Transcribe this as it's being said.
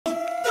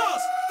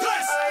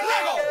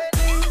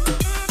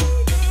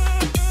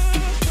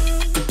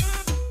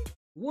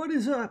What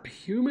is up,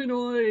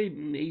 Humanoid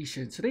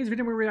Nation? Today's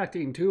video we're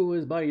reacting to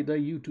is by the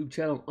YouTube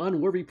channel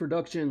Unworthy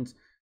Productions.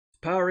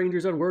 Power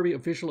Rangers Unworthy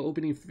official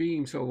opening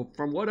theme. So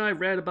from what I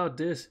read about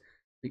this,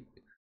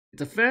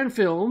 it's a fan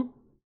film,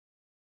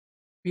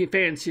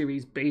 fan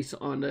series based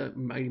on the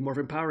Mighty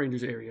Morphin Power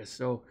Rangers area.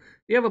 So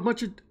they have a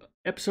bunch of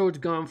episodes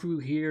gone through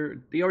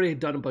here. They already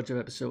had done a bunch of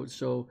episodes.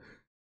 So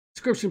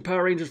description: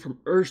 Power Rangers from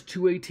Earth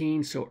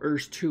 218, so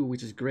Earth 2,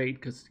 which is great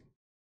because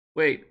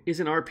wait,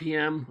 isn't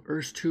RPM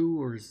Earth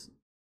 2 or is...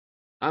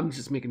 I'm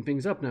just making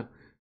things up now.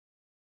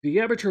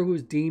 The amateur who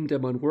has deemed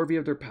them unworthy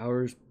of their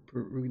powers,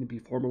 proving to be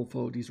formidable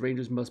foe, these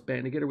Rangers must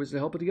band together with the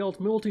help of the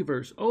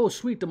multiverse. Oh,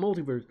 sweet, the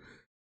multiverse.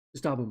 To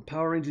stop them.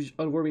 Power Rangers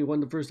Unworthy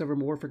won the first ever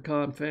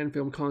Morphicon fan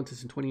film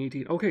contest in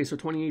 2018. Okay, so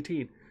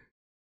 2018.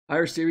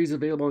 Our series is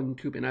available on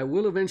YouTube, and I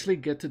will eventually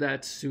get to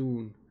that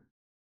soon.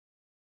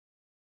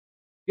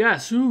 Yeah,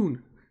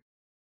 soon.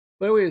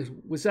 By the way,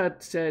 with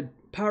that said,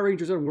 Power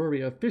Rangers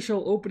Unworthy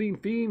official opening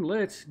theme.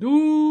 Let's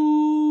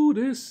do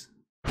this.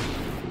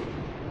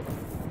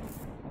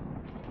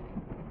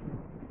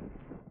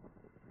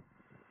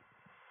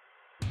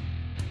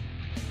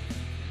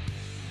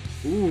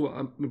 Ooh,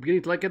 I'm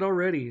beginning to like it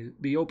already.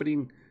 The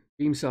opening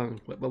theme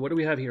song. But what do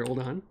we have here? Hold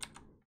on.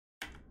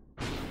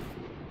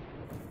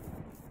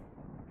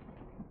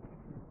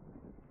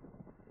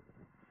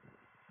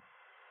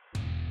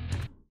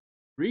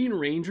 Green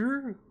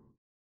Ranger.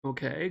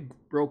 Okay.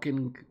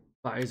 Broken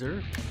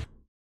visor.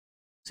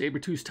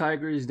 Saber-toothed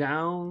tiger is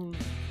down.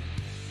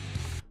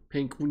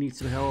 Pink, we need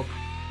some help.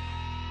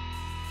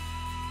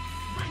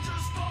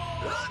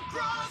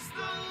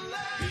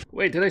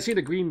 Wait, did I see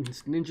the green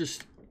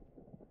ninjas?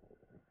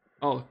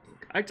 Oh,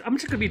 I'm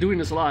just gonna be doing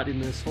this a lot in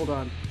this. Hold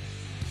on.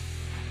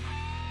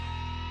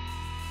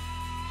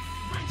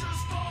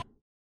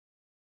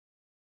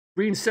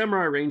 Green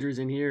Samurai Rangers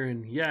in here,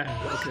 and yeah,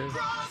 okay.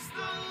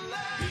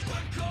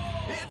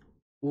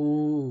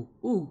 Ooh,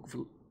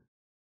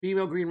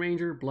 female Green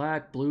Ranger,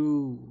 black,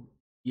 blue,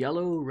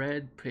 yellow,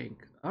 red,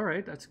 pink. All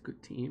right, that's a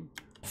good team.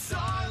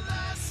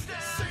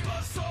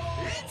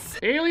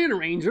 Alien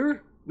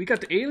Ranger. We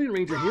got the Alien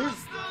Ranger here.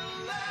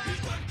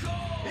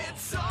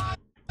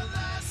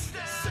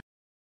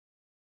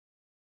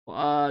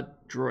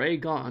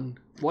 Dragon,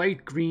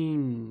 white,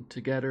 green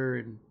together,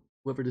 and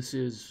whoever this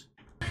is.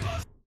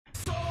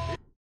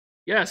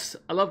 Yes,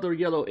 I love the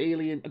yellow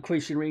alien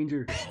equation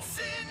ranger.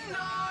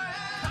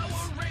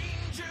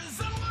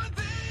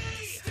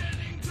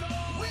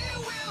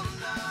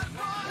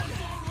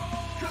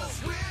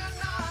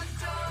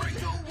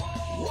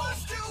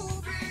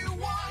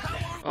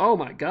 Oh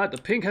my god,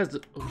 the pink has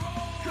the...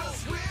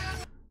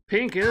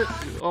 Pink is...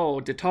 Oh,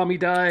 did Tommy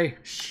die?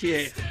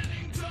 Shit.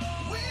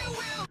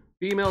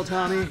 Female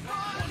Tommy.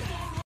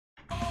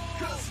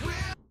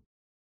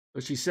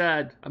 But she's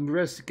sad. I'm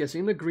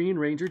guessing the Green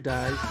Ranger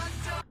dies.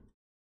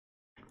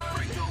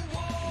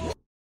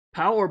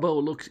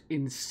 Powerbow looks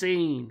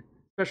insane,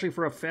 especially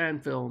for a fan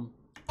film.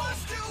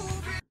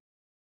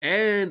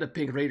 And the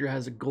Pink Ranger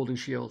has a golden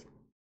shield.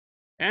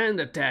 And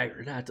a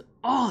dagger. That's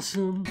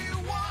awesome.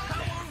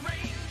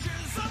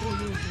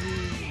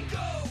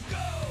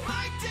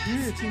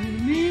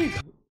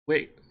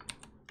 Wait.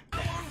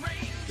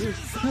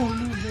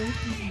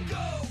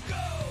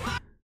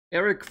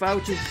 Eric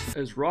Fouches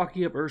as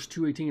Rocky of Earth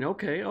 218.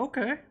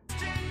 Okay.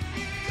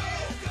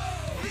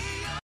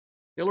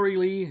 Hillary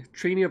Lee,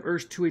 Trini of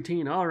Earth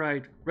 218.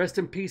 Alright. Rest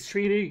in peace,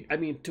 Trini. I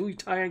mean, Tui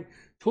Tang.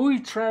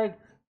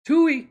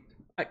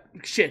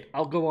 Shit,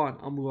 I'll go on.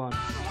 I'll move on.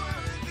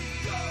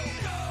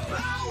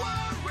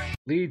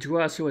 Lee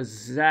Juasu as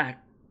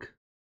Zach.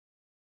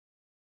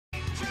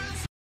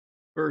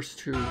 Earth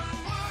 2.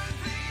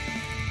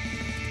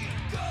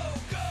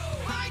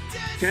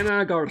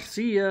 Kenna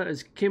Garcia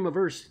as Kim of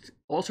Earth,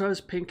 also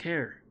has pink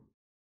hair.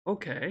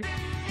 Okay.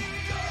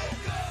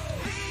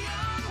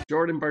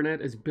 Jordan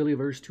Barnett as Billy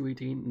of Earth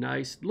 218.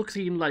 Nice. Looks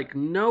even like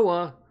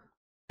Noah.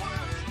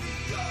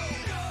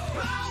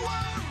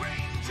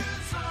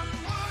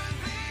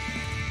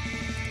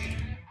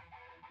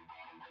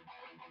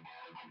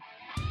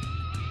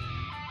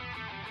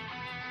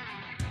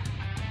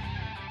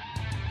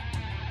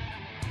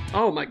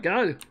 Oh my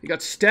god, he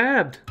got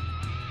stabbed.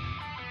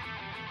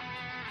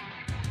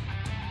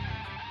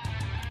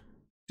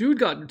 Dude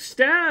got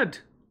stabbed!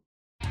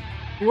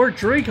 Lord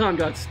Dracon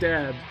got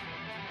stabbed.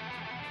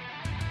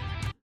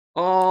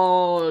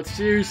 Oh,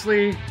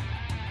 seriously?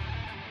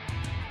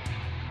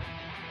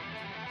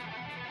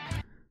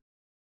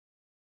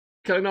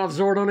 Cutting off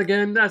Zordon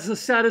again? That's the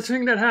saddest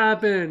thing that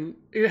happened.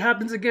 It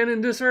happens again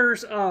in this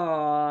verse.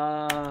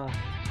 Ah.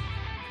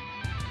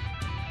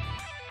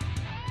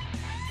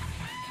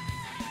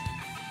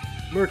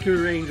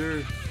 Mercury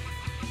Ranger.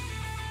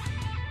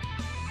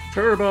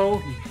 Turbo.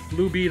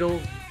 Blue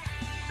Beetle.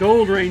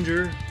 Gold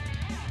Ranger.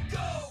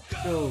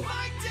 Go.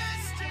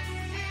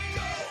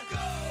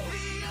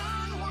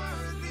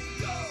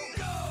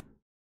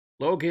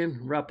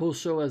 Logan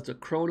Raposo as the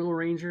Chrono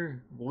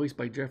Ranger, voiced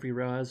by Jeffrey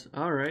Ross.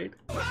 Alright.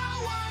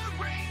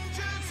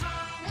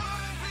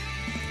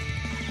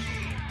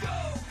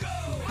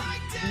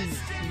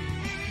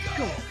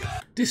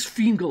 This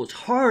theme goes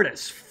hard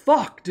as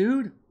fuck,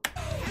 dude.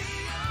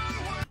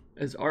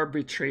 As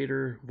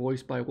Arbitrator,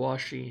 voiced by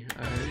Washi.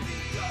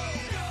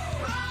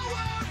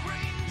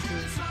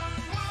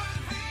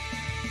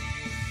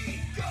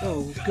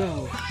 Oh,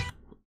 go.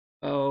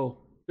 Oh.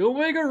 The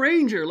Omega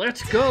Ranger,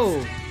 let's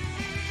go.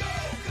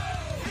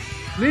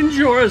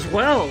 Ninja as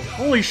well.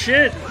 Holy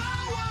shit.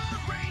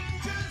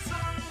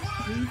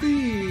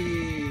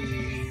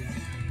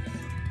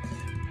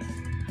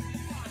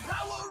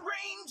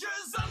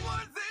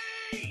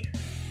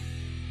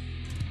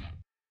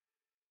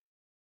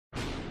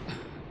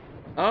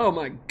 Oh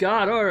my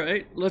god,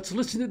 alright. Let's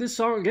listen to this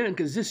song again,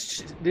 because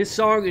this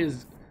song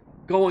is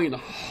going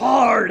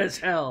hard as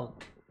hell.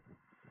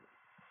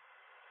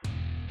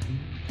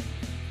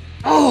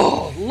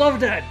 Oh, love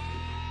that.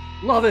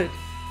 Love it.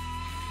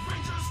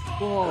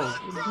 Oh,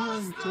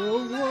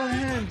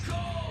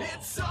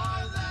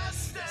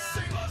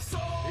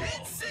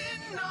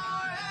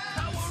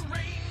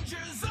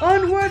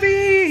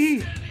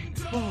 Unworthy!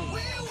 Oh.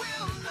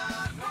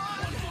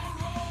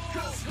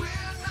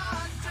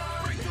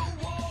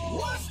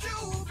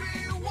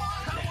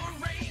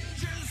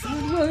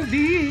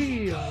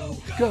 Unworthy!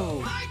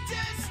 Go!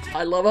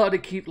 I love how they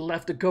keep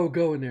left the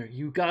go-go in there.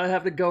 You gotta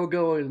have the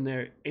go-go in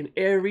there in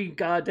every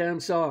goddamn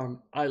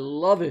song. I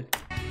love it.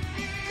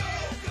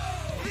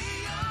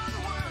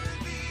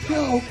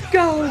 Go,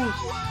 go!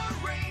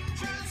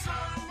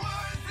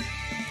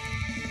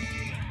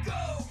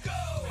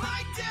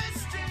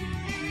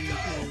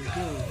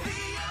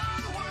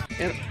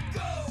 And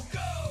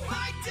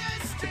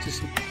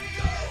just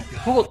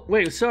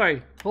wait,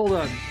 sorry, hold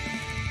on.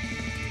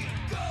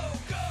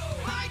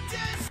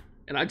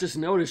 And I just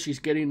noticed she's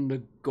getting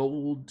the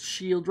gold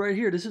shield right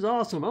here. This is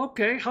awesome.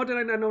 Okay, how did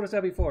I not notice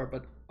that before?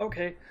 But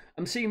okay,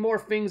 I'm seeing more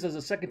things as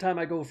the second time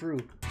I go through.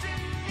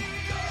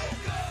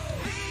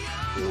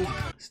 Ooh,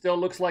 still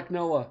looks like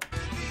Noah.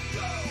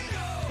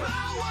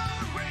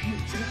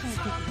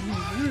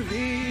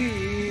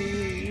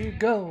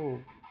 Go.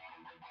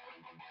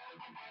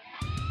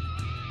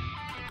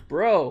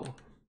 Bro.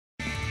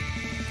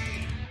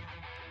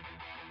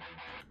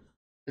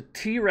 The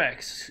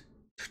T-Rex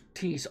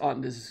teeth on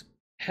this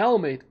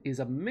helmet is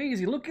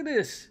amazing. Look at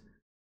this.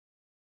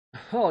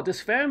 Oh,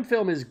 this fan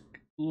film is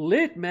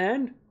lit,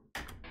 man.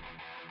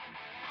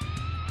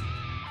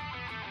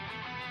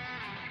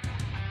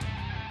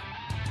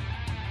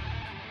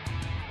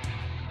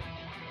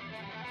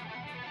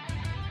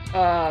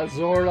 Ah,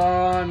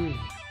 Zordon.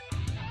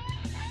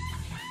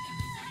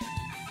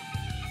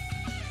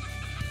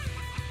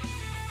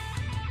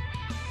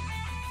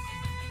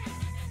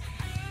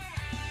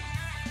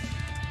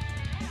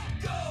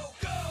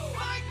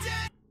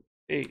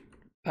 Hey,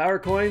 power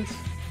coins?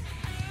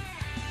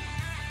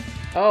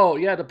 Oh,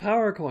 yeah, the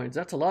power coins.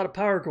 That's a lot of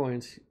power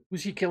coins.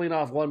 Who's he killing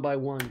off one by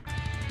one?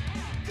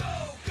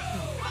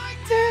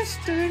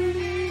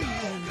 Destiny.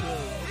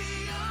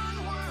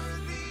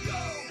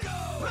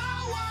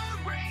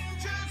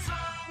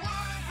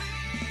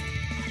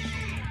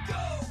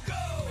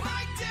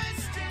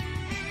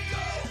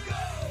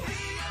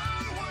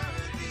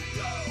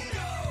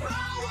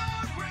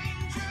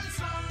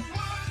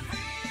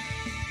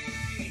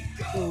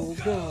 Go,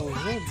 go,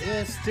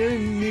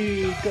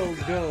 destiny, go,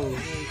 go, go.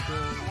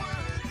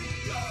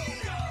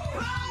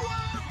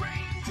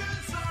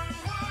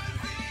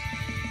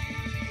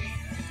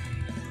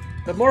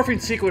 The morphing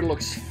sequence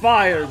looks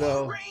fire,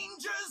 though.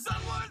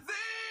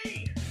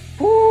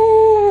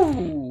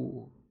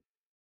 Woo!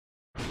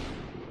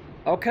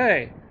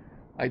 Okay,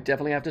 I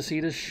definitely have to see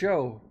this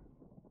show.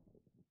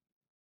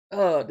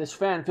 This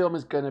fan film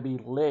is gonna be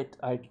lit.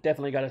 I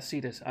definitely gotta see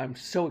this. I'm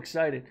so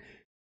excited.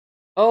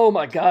 Oh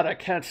my god, I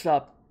can't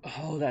stop.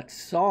 Oh, that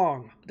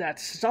song. That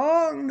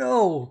song,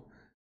 no!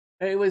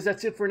 Anyways,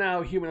 that's it for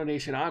now, Humanoid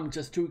Nation. I'm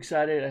just too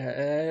excited.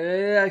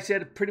 I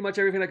said pretty much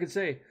everything I could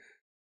say.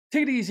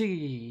 Take it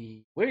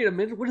easy. Wait a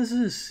minute, what is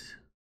this?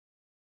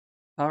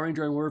 Power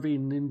Ranger Unworthy,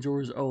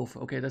 Ninja's Oath.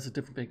 Okay, that's a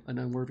different thing. An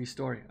Unworthy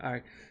story.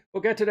 Alright,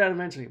 we'll get to that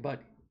eventually,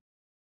 but...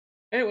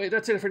 Anyway,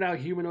 that's it for now,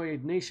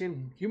 Humanoid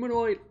Nation.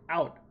 Humanoid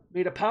out.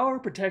 May the power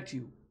protect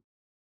you.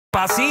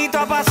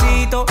 Pasito a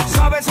pasito,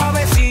 suave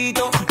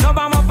suavecito.